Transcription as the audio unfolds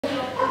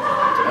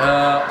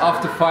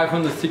after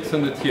 500,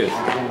 600 years.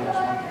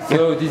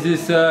 So this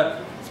is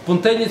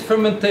spontaneous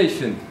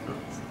fermentation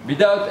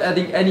without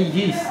adding any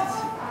yeast,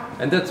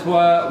 and that's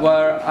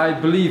where I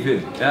believe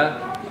in.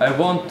 Yeah? I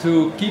want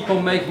to keep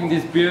on making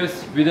these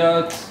beers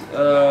without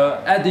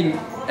adding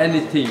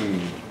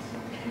anything.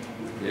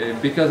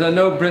 Because I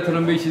know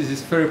Brettanomyces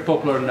is very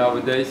popular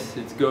nowadays.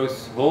 It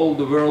goes all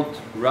the world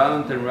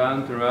round and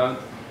round and round.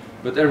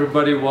 But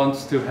everybody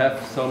wants to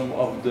have some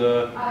of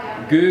the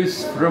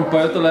goose from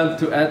Buitenland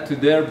to add to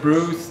their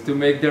brews, to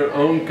make their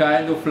own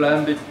kind of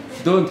lambic.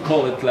 Don't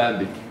call it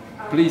lambic.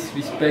 Please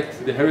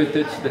respect the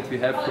heritage that we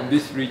have from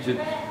this region.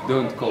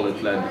 Don't call it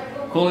lambic.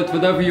 Call it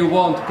whatever you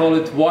want, call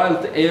it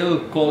wild ale,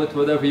 call it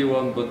whatever you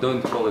want, but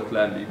don't call it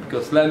lambic,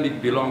 because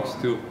lambic belongs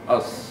to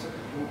us.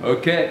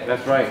 Okay?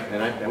 That's right,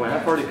 and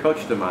I've already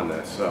coached them on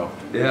this, so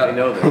yeah. they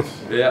know this.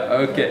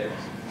 Yeah, okay.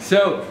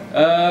 So,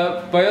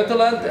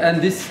 Buitenland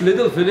and this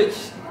little village,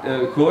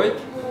 Gooit,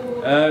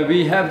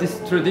 we have this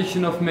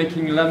tradition of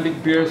making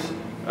lambic beers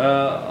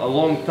a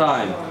long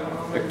time.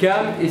 A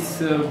can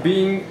is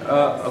being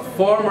a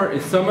farmer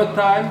in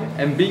summertime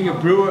and being a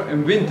brewer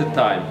in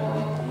wintertime.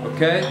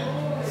 Okay?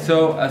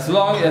 So as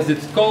long as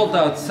it's cold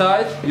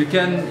outside, you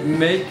can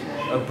make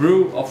a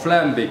brew of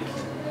lambic.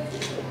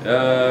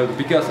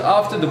 Because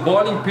after the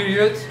boiling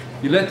period,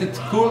 you let it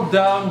cool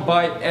down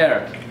by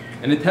air.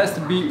 And it has to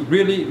be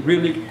really,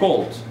 really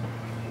cold.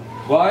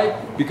 Why?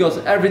 Because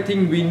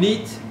everything we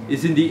need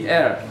is in the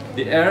air.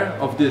 The air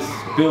of this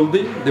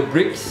building, the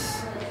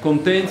bricks,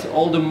 contains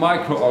all the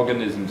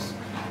microorganisms.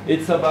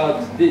 It's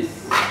about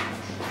this.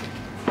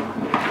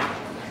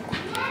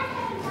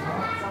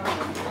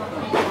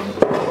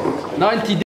 90